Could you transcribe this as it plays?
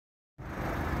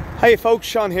Hi folks,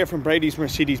 Sean here from Bradys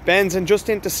Mercedes-Benz, and just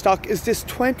into stock is this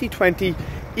 2020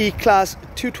 E-Class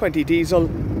 220 diesel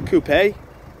coupe.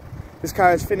 This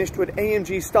car is finished with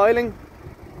AMG styling,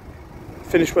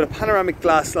 finished with a panoramic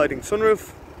glass sliding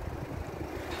sunroof.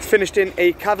 It's finished in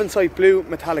a Cavansite blue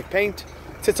metallic paint.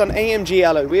 It sits on AMG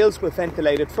alloy wheels with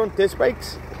ventilated front disc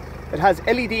brakes. It has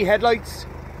LED headlights,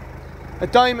 a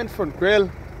diamond front grille,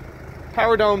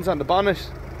 power domes on the bonnet,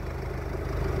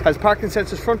 has parking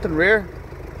sensors front and rear.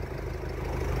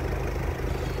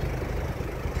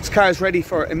 This car is ready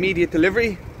for immediate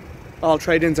delivery. All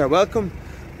trade-ins are welcome.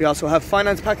 We also have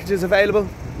finance packages available.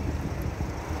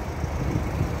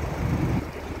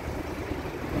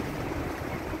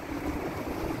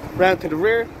 Round to the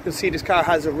rear, you'll see this car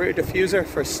has a rear diffuser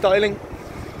for styling.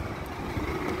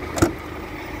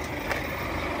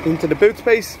 Into the boot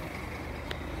space.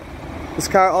 This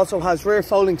car also has rear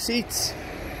folding seats.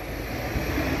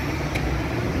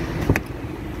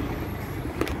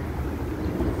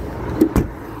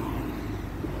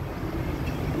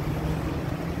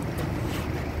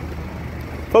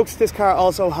 Folks, this car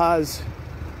also has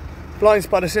blind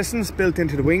spot assistance built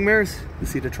into the wing mirrors. You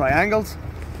see the triangles.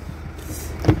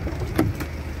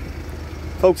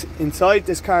 Folks, inside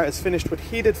this car is finished with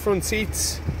heated front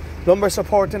seats, lumbar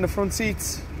support in the front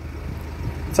seats.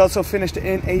 It's also finished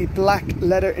in a black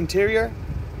leather interior.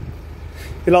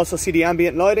 You'll also see the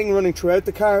ambient lighting running throughout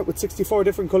the car with 64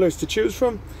 different colours to choose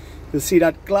from. You'll see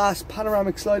that glass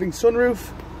panoramic sliding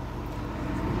sunroof.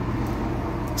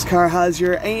 This car has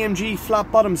your AMG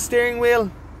flat bottom steering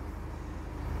wheel,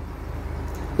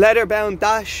 leather bound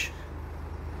dash,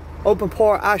 open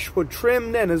pore ashwood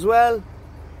trim then as well.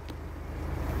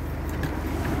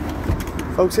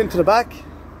 Folks, into the back,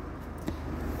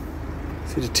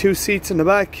 see the two seats in the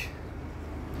back,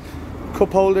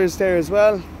 cup holders there as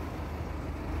well.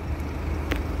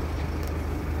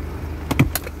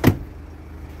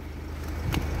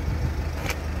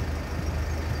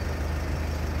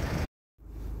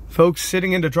 Folks,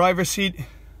 sitting in the driver's seat,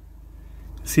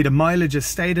 see the mileage is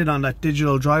stated on that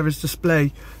digital driver's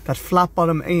display. That flat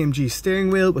bottom AMG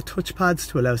steering wheel with touch pads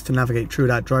to allow us to navigate through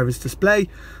that driver's display,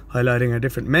 highlighting our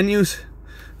different menus.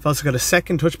 We've also got a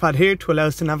second touchpad here to allow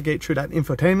us to navigate through that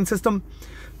infotainment system.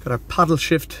 Got our paddle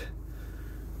shift.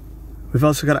 We've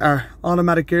also got our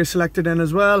automatic gear selector then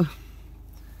as well.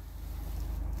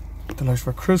 The nice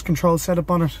for cruise control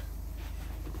setup on it.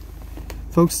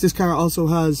 Folks, this car also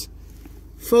has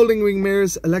folding wing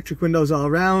mirrors, electric windows all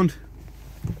around.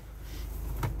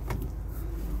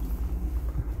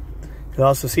 You'll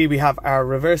also see we have our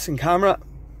reversing camera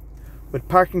with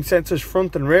parking sensors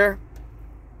front and rear.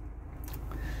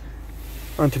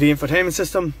 Onto the infotainment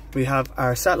system, we have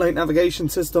our satellite navigation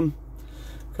system.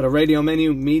 Got a radio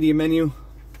menu, media menu.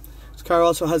 This car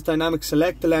also has dynamic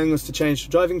select, allowing us to change the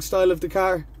driving style of the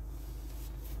car.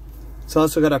 It's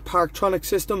also got a Parktronic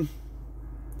system.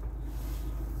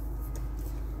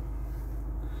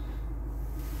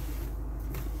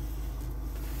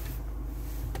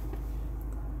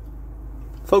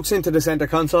 Folks, into the center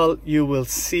console you will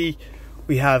see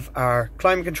we have our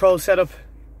climate control setup,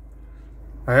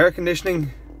 our air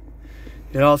conditioning.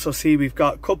 You'll also see we've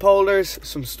got cup holders,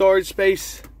 some storage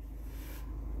space,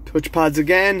 touch pads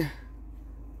again,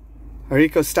 our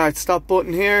eco start stop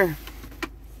button here.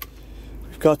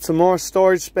 We've got some more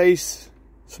storage space,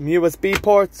 some USB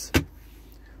ports.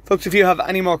 Folks, if you have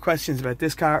any more questions about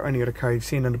this car or any other car you've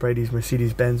seen on the Bradys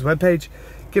Mercedes-Benz webpage,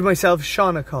 give myself,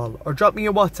 Sean, a call or drop me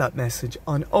a WhatsApp message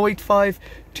on 085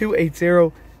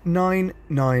 280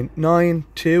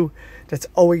 9992. That's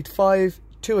 085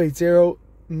 280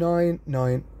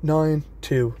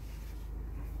 9992.